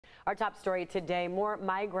Our top story today, more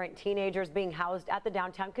migrant teenagers being housed at the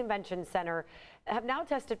downtown convention center have now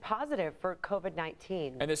tested positive for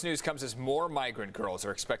COVID-19. And this news comes as more migrant girls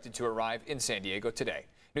are expected to arrive in San Diego today.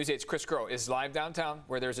 News 8's Chris Groh is live downtown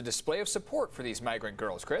where there's a display of support for these migrant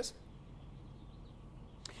girls. Chris?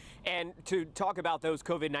 And to talk about those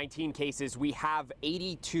COVID-19 cases, we have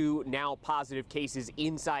 82 now positive cases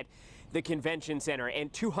inside the convention center,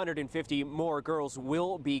 and 250 more girls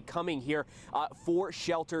will be coming here for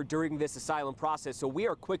shelter during this asylum process. So we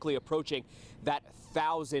are quickly approaching that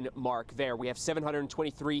 1,000 mark there. We have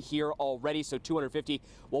 723 here already, so 250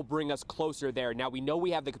 will bring us closer there. Now, we know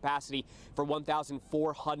we have the capacity for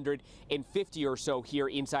 1,450 or so here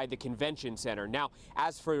inside the convention center. Now,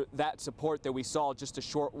 as for that support that we saw just a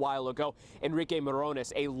short while ago, Enrique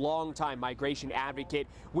Morones, a longtime migration advocate,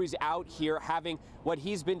 was out here having what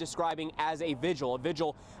he's been describing as a vigil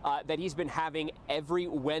that he's been having every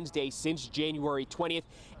Wednesday since January 20th,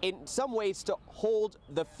 in some ways to hold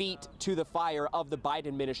the feet to the fire of the Biden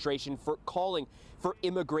administration for calling for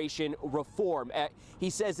immigration reform.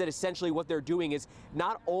 He says that essentially what they're doing is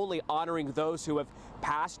not only honoring those who have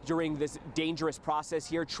passed during this dangerous process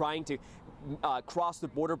here, trying to cross the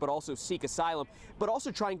border but also seek asylum, but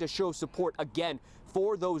also trying to show support again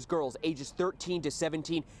for those girls ages 13 to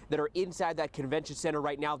 17 that are inside that convention center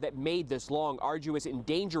right now that made this long, arduous, and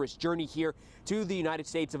dangerous journey here to the United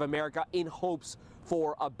States of America in hopes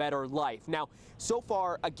for a better life. Now, so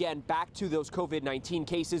far, again, back to those COVID-19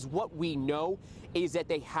 cases, what we know is that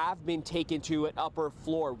they have been taken to an upper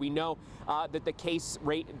floor. We know that the case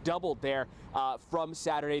rate doubled there from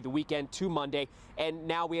Saturday, the weekend, to Monday, and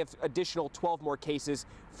now we have additional 12 more cases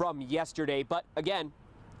from yesterday. But again,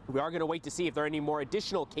 we are going to wait to see if there are any more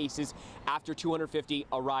additional cases after 250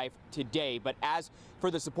 arrive today. But as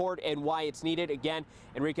for the support and why it's needed, again,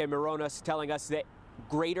 Enrique Morones telling us that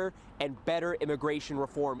greater and better immigration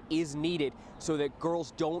reform is needed so that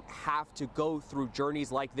girls don't have to go through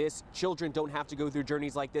journeys like this, children don't have to go through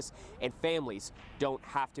journeys like this, and families don't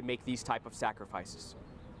have to make these type of sacrifices.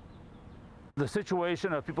 The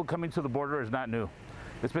situation of people coming to the border is not new.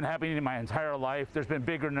 It's been happening in my entire life. There's been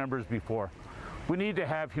bigger numbers before. We need to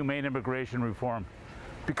have humane immigration reform.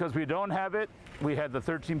 Because we don't have it, we had the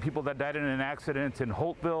 13 people that died in an accident in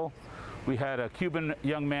Holtville. We had a Cuban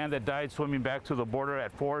young man that died swimming back to the border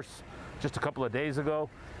at Force just a couple of days ago.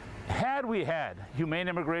 Had we had humane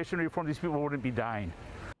immigration reform, these people wouldn't be dying.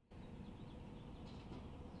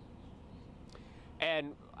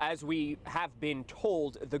 And as we have been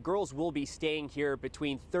told, the girls will be staying here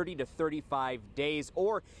between 30 to 35 days,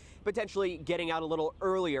 or potentially getting out a little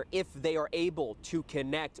earlier if they are able to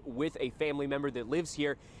connect with a family member that lives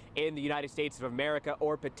here in the United States of America,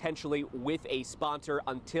 or potentially with a sponsor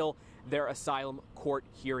until their asylum court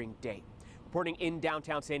hearing date. Reporting in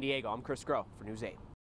downtown San Diego, I'm Chris Groh for News 8.